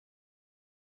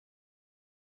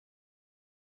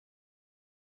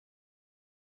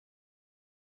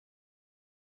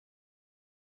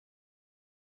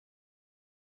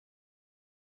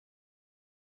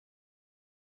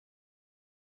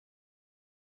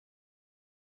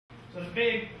So the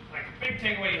big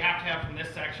takeaway you have to have from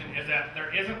this section is that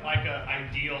there isn't like an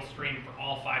ideal stream for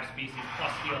all 5 species,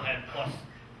 plus steelhead,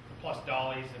 plus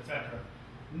dollies, etc.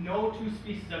 No 2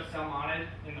 species of salmonid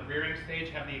in the rearing stage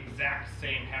have the exact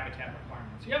same habitat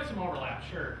requirements. You have some overlap,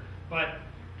 sure, but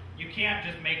you can't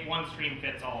just make one stream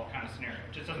fits all kind of scenario.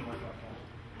 It just doesn't work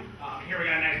like that. Here we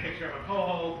got a nice picture of a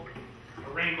coho, a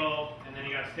rainbow, and then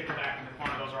you got a stickleback in the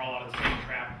corner. Those are all out of the same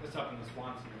trap. This up in the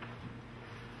Swansea.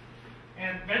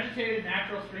 And vegetated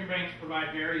natural stream banks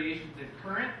provide variations in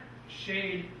current,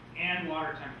 shade, and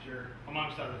water temperature,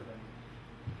 amongst other things.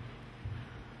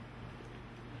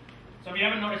 So if you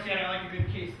haven't noticed yet, I like a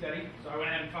good case study, so I went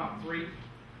ahead and found 3.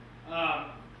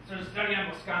 So there's a study on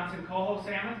Wisconsin coho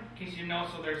salmon, in case you know.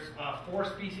 So there's 4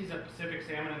 species of Pacific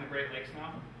salmon in the Great Lakes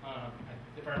now.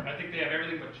 I think they have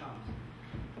everything but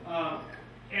chums.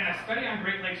 And a study on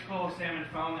Great Lakes coho salmon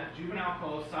found that juvenile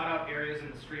coho sought out areas in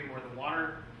the stream where the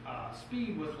water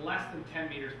speed was less than 10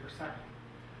 meters per second.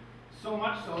 So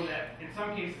much so that in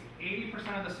some cases,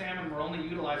 80% of the salmon were only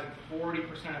utilizing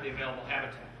 40% of the available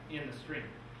habitat in the stream.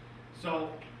 So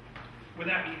with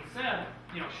that being said,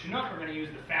 Chinook are going to use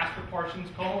the faster portions,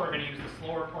 coho are going to use the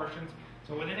slower portions.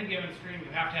 So within a given stream,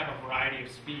 you have to have a variety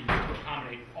of speeds to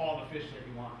accommodate all the fish that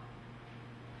you want.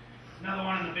 Another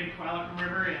one in the Big Qualicum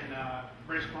River in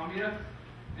British Columbia.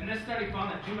 And this study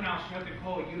found that juvenile Chinook and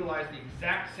coho utilized the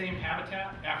exact same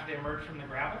habitat after they emerged from the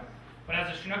gravel. But as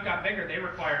the Chinook got bigger, they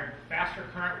required faster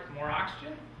current with more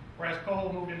oxygen, whereas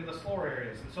coho moved into the slower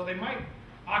areas. And so they might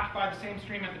occupy the same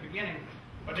stream at the beginning,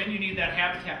 but then you need that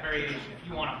habitat variation if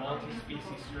you want a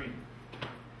multi-species stream.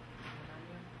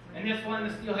 And this one,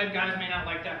 the steelhead guys may not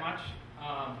like that much,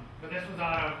 but this was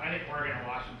out of, I think, Oregon or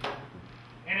Washington.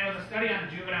 And it was a study on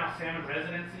juvenile salmon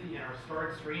residency in a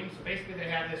restored stream. So basically they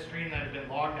had this stream that had been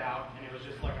logged out, and it was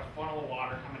just like a funnel of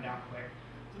water coming down quick.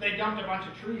 So they dumped a bunch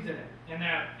of trees in it.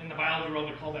 In the biology world,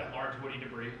 we call that large woody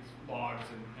debris, logs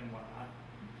and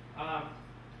whatnot.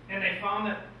 And they found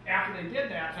that after they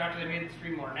did that, so after they made the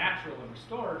stream more natural and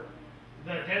restored,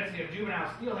 the density of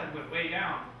juvenile steelhead went way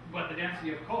down, but the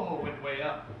density of coho went way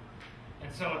up.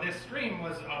 And so this stream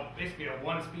was basically a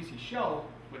 1-species show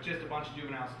with just a bunch of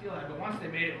juvenile steelhead, but once they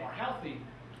made it more healthy,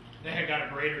 they had got a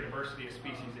greater diversity of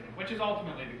species in it, which is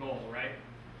ultimately the goal, right?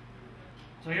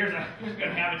 So here's a good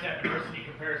habitat diversity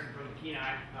comparison from the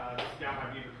Kenai, down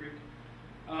by Beaver Creek.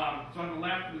 So on the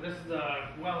left, this is a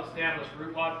well-established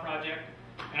root wad project,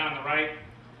 and on the right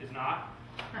is not.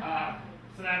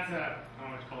 So that's I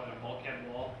don't know what you call it, a bulkhead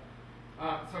wall.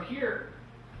 So here,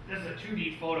 this is a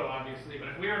 2D photo, obviously, but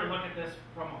if we were to look at this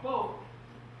from a boat,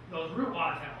 those root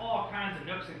wads have all kinds of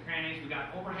nooks and crannies. We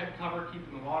got overhead cover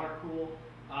keeping the water cool.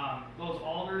 Those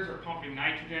alders are pumping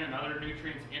nitrogen and other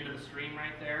nutrients into the stream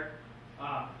right there.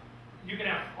 You can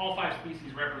have all 5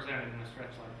 species represented in a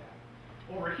stretch like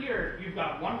that. Over here, you've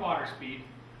got 1 water speed.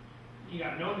 You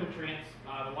got no nutrients.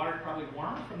 The water's probably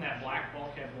warmer from that black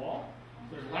bulkhead wall.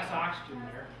 So there's less oxygen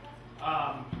there.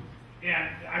 And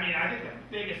I mean, I think the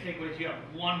biggest takeaway is you have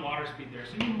 1 water speed there.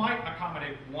 So you might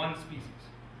accommodate 1 species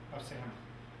of salmon.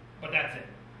 But that's it.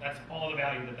 That's all the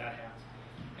value that has.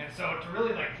 And so to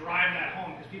really drive that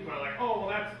home, because people are like, oh, well,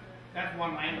 that's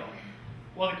 1 landowner.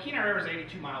 Well, the Kenai River is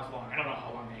 82 miles long. I don't know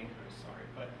how long the anchor is, sorry,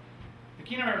 but the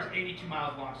Kenai River is 82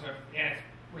 miles long, so and it's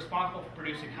responsible for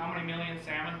producing how many million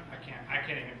salmon? I can't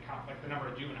even count the number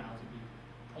of juveniles. It'd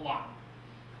be a lot.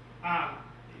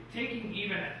 Taking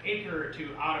even an acre or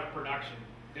 2 out of production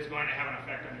is going to have an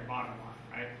effect on your bottom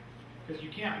line, right? Because you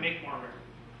can't make more river.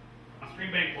 On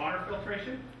stream bank water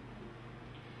filtration.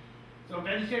 So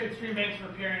vegetated stream banks for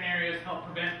riparian areas help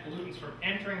prevent pollutants from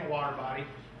entering a water body,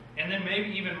 and then maybe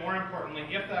even more importantly,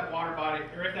 if that water body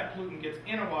or if that pollutant gets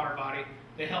in a water body,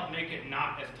 they help make it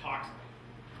not as toxic.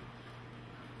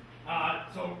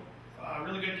 So a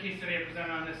really good case study I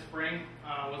presented on this spring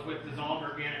was with dissolved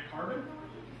organic carbon,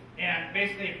 and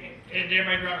basically, did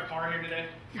everybody drive a car here today?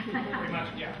 Pretty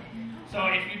much, yeah. So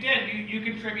if you did, you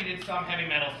contributed some heavy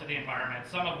metals to the environment,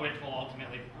 some of which will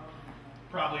ultimately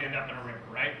probably end up in a river,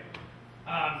 right?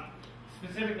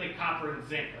 Specifically, copper and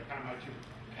zinc are kind of my 2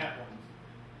 pet ones.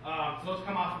 So those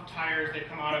come off of tires, they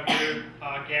come out of your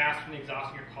gas from the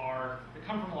exhaust of your car. They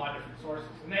come from a lot of different sources.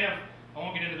 And they have, I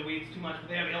won't get into the weeds too much, but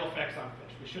they have ill effects on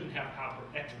fish. We shouldn't have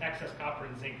excess copper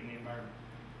and zinc in the environment.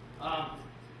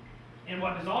 And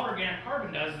what dissolved organic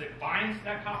carbon does is it binds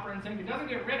that copper and zinc. It doesn't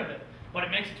get rid of it, but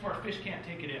it makes it to where fish can't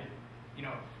take it in.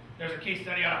 There's a case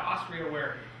study out of Austria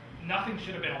where nothing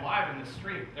should have been alive in this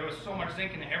stream. There was so much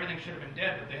zinc in it, everything should have been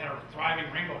dead, but they had a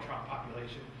thriving rainbow trout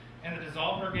population. And the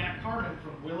dissolved organic carbon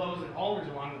from willows and alders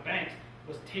along the banks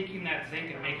was taking that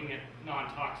zinc and making it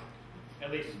non-toxic, at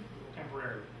least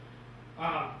temporarily.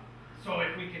 So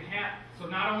if we can So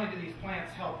not only do these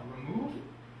plants help remove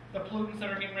the pollutants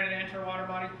that are getting ready to enter a water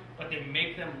body, but they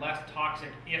make them less toxic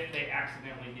if they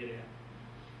accidentally get in.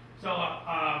 So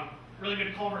really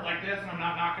good culvert like this, and I'm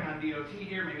not knocking on DOT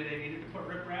here, maybe they needed to put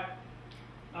riprap.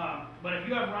 But if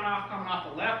you have runoff coming off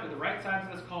the left or the right sides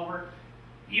of this culvert,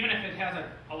 even if it has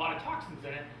a lot of toxins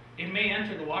in it, it may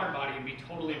enter the water body and be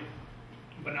totally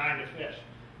benign to fish.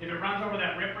 If it runs over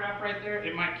that riprap right there,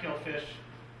 it might kill fish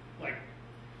like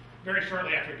very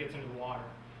shortly after it gets into the water.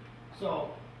 So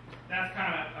that's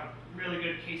kind of a really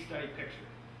good case study picture.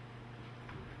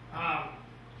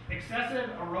 Excessive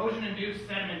erosion-induced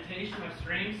sedimentation of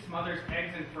streams smothers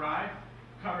eggs and fry,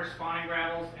 covers spawning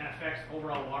gravels, and affects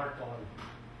overall water quality.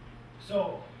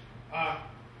 So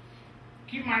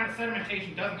keep in mind that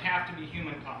sedimentation doesn't have to be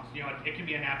human caused. You know, it can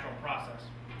be a natural process.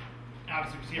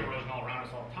 Obviously, we see erosion all around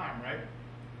us all the time, right?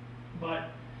 But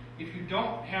if you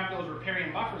don't have those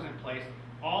riparian buffers in place,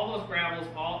 all those gravels,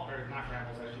 or not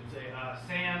gravels, I should say,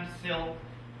 sand, silt,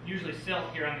 usually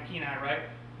silt here on the Kenai, right,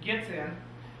 gets in.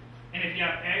 And if you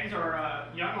have eggs or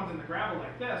young ones in the gravel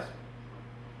like this,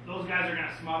 those guys are going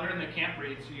to smother and they can't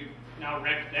breathe, so you've now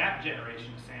wrecked that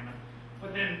generation of salmon.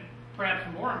 But then, perhaps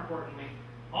more importantly,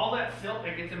 all that silt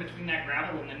that gets in between that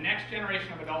gravel, when the next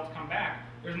generation of adults come back,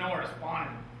 there's nowhere to spawn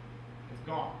in. It's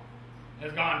gone.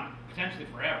 It's gone potentially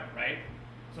forever, right?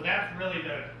 So that's really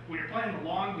when you're playing the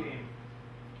long game,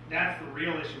 that's the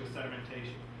real issue with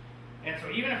sedimentation. And so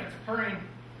even if it's occurring,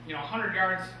 100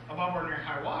 yards above ordinary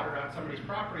high water on somebody's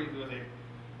property where they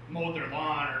mowed their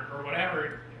lawn or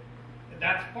whatever,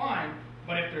 that's fine.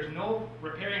 But if there's no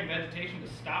riparian vegetation to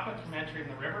stop it from entering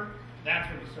the river, that's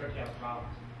when you start to have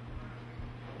problems.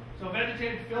 So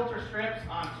vegetated filter strips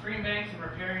on stream banks and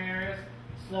riparian areas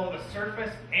slow the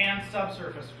surface and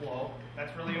subsurface flow.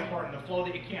 That's really important. The flow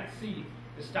that you can't see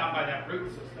is stopped by that root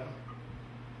system.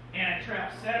 And it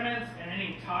traps sediments and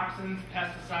any toxins,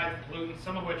 pesticides, pollutants,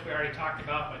 some of which we already talked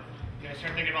about, but you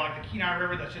start thinking about like the Kenai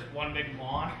River, that's just one big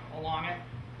lawn along it.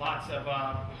 Lots of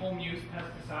home use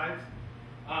pesticides.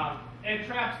 It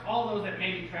traps all those that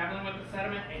may be traveling with the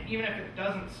sediment, and even if it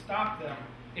doesn't stop them,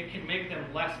 it can make them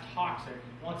less toxic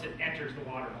once it enters the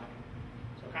water body.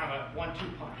 So kind of a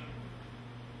 1-2 punch.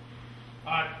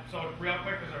 So real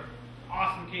quick, there's an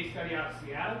awesome case study out of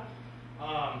Seattle.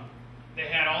 They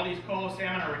had all these coho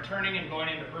salmon are returning and going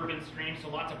into urban streams, so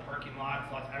lots of parking lots,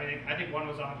 lots of everything. I think one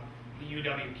was on the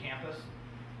UW campus.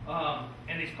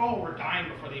 And these coho were dying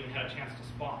before they even had a chance to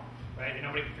spawn, right? And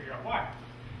nobody could figure out why.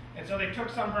 And so they took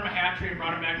some from a hatchery and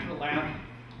brought them back to the lab.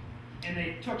 And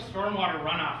they took stormwater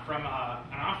runoff from an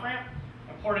off-ramp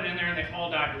and poured it in there, and they all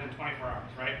died within 24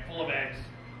 hours, right? Full of eggs.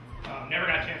 Never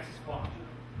got a chance to spawn.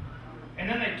 And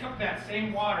then they took that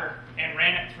same water and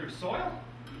ran it through soil.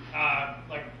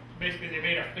 Basically, they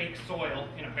made a fake soil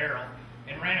in a barrel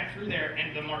and ran it through there,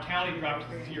 and the mortality dropped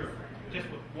to 0 just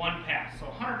with one pass. So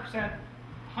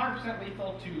 100%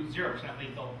 lethal to 0%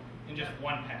 lethal in just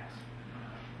one pass.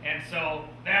 And so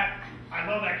I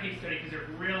love that case study because it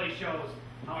really shows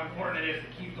how important it is to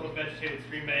keep those vegetated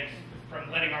stream banks from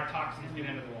letting our toxins get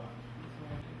into the water.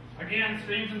 Again,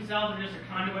 streams themselves are just a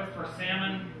conduit for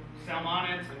salmon,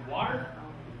 salmonids, and water.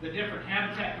 The different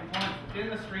habitat components within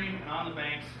the stream and on the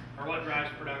banks are what drives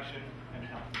production and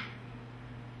health.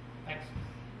 Thanks.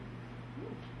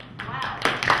 Wow.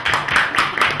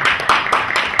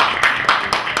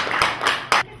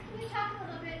 Can we talk a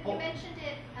little bit, you mentioned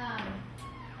it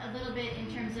a little bit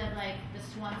in terms of like the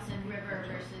Swanson River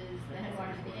versus the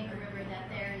headwaters of the Anchor River, that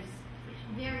there's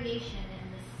variation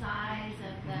in the size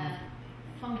of the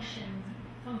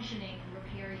functioning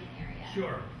riparian area.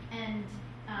 Sure. And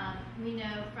we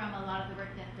know from a lot of the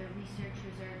work that the research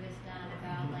reserve has done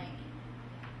about like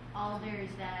alders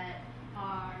that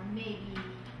are maybe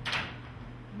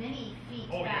many feet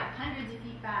back, hundreds of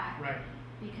feet back, right,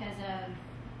 because of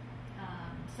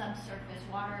subsurface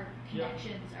water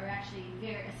connections are actually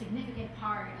a significant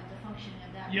part of the functioning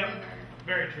of that river.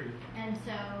 Very true. And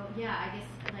so, I guess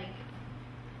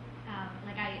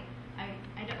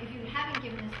I don't. If you haven't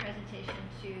given this presentation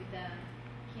to the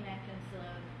Kenai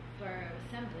Peninsula Borough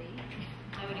Assembly,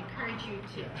 I would encourage you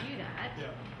to do that.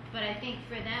 Yeah. But I think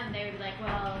for them, they would be like,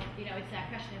 well, it's that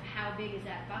question of how big is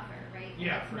that buffer, right?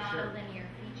 Yeah, it's for not sure. a linear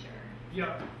feature.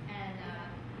 Yep. And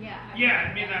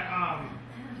I mean that.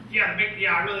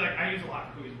 I really like. I use a lot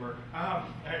of Cooey's work. Or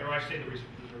I should say the research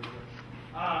reserve work.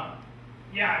 I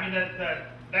mean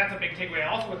that's a big takeaway.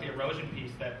 Also with the erosion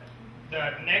piece, that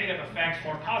the negative effects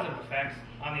or positive effects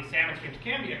on these salmon streams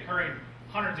can be occurring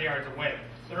hundreds of yards away.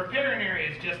 The riparian area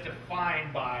is just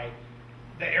defined by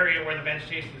the area where the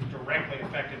vegetation is directly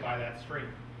affected by that stream.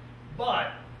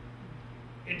 But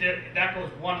that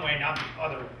goes one way, not the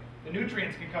other way. The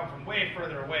nutrients can come from way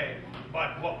further away,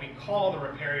 but what we call the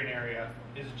riparian area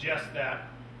is just that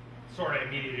sort of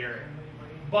immediate area.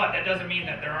 But that doesn't mean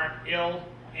that there aren't ill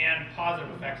and positive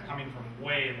effects coming from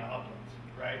way in the uplands,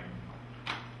 right?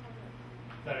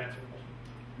 Does that answer the question?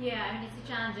 Yeah, I mean, it's a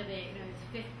challenge of it.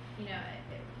 It's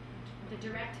the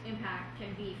direct impact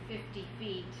can be 50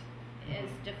 feet as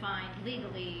defined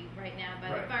legally right now by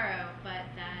the borough, but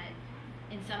that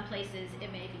in some places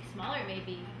it may be smaller, it may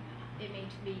be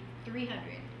 300.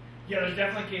 Yeah, there's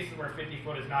definitely cases where 50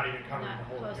 foot is not even covering the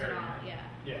whole close area. at all,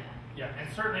 Yeah, and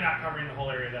certainly not covering the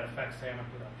whole area that affects salmon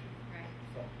production.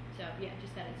 Right. So yeah,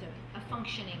 just that it's a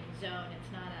functioning zone.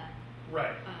 It's not a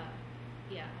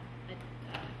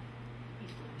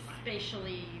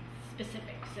spatially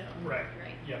specific zone. Right.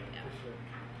 Right. Yeah, for sure.